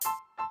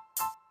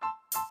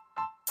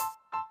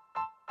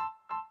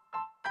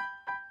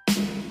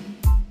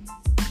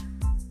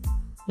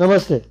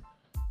नमस्ते।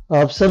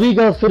 आप सभी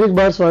का फिर एक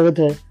बार स्वागत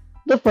है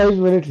द 5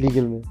 मिनट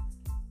लीगल में।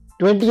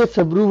 20th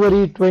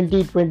February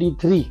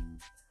 2023।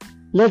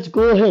 Let's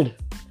go ahead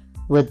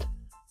with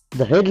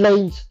the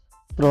headlines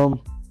from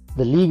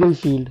the legal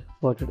field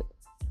for today.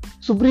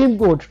 Supreme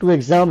Court to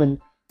examine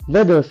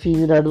whether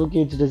senior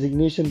advocates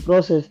designation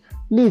process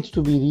needs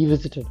to be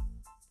revisited.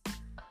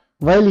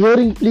 While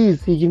hearing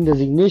pleas seeking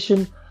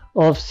designation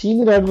of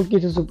senior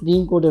advocates in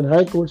Supreme Court and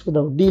High Courts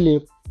without delay,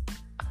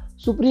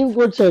 Supreme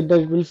Court said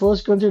that it will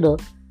first consider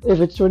if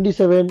its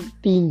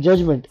 2017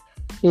 judgment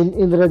in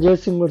Indira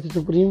Jaising vs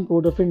Supreme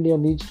Court of India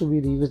needs to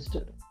be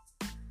revisited.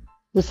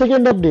 The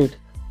second update,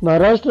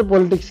 Maharashtra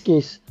politics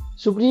case.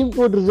 Supreme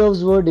Court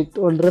reserves verdict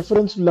on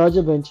reference to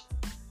larger bench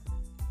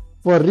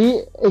for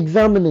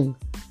re-examining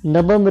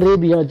Nabam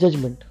Rebia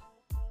judgment.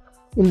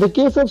 In the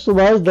case of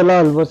Subhash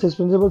Dalal vs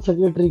Principal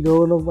Secretary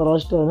Governor of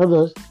Maharashtra and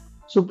others,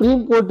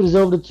 Supreme Court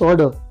reserved its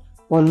order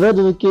on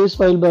whether the case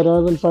filed by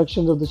rival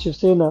factions of the Shiv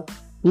Sena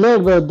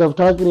led by Uddhav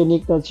Thackeray and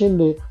Eknath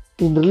Shinde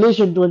in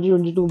relation to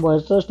 2022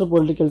 Maharashtra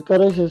political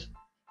crisis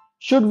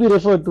should be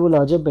referred to a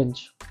larger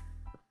bench.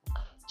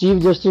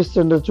 Chief Justice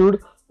Chandrachud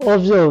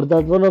observed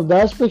that one of the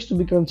aspects to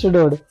be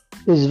considered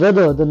is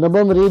whether the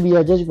Nabam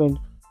Rebia judgment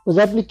was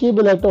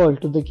applicable at all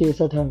to the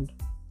case at hand.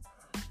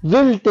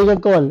 Will take a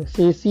call,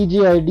 says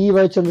CJI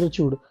D.Y.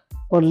 Chandrachud,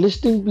 on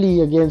listing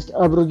plea against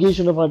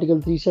abrogation of Article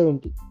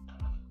 370.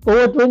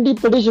 Over 20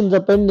 petitions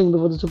are pending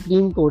before the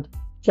Supreme Court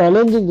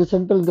challenging the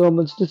central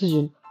government's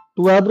decision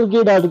to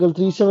abrogate Article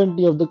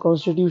 370 of the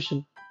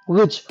Constitution,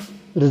 which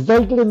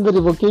resulted in the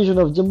revocation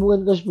of Jammu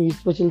and Kashmir's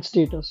special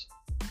status.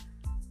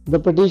 The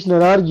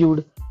petitioner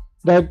argued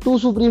that two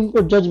Supreme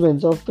Court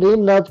judgments of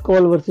Prem Nath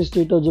Kaul vs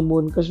State of Jammu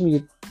and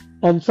Kashmir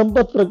and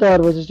Sampath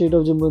Prakar vs State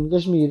of Jammu and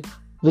Kashmir,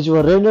 which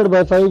were rendered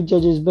by 5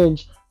 judges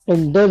bench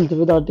and dealt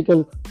with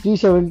Article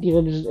 370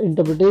 and its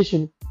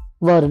interpretation,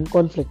 were in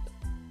conflict.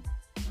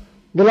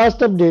 The last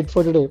update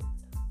for today.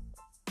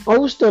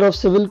 Ouster of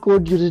civil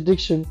court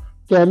jurisdiction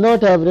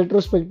cannot have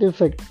retrospective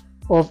effect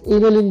of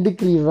annulling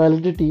decree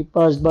validity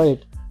passed by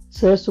it,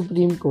 says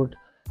Supreme Court.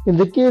 In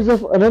the case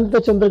of Ananta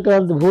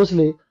Chandrakant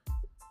Bhosle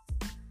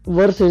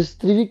versus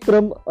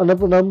Trivikram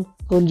Anapanam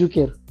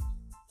Konjukar.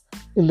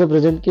 In the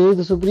present case,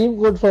 the Supreme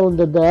Court found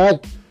that the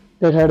act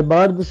that had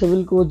barred the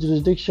civil court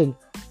jurisdiction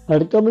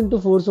had come into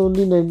force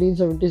only in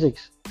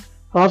 1976,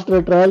 after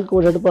a trial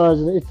court had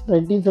passed its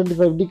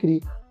 1975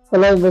 decree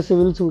allowing a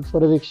civil suit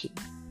for eviction.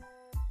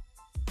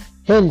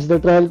 Hence, the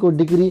trial court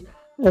decree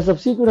and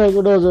subsequent High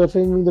Court orders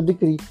affirming the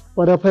decree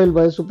were upheld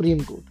by the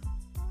Supreme Court.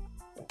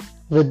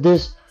 With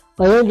this,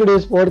 I end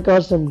today's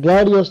podcast. I'm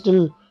glad you're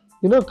still,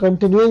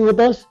 continuing with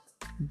us.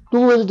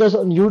 Do visit us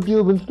on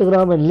YouTube,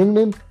 Instagram, and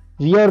LinkedIn.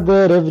 We are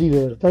there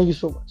everywhere. Thank you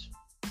so much.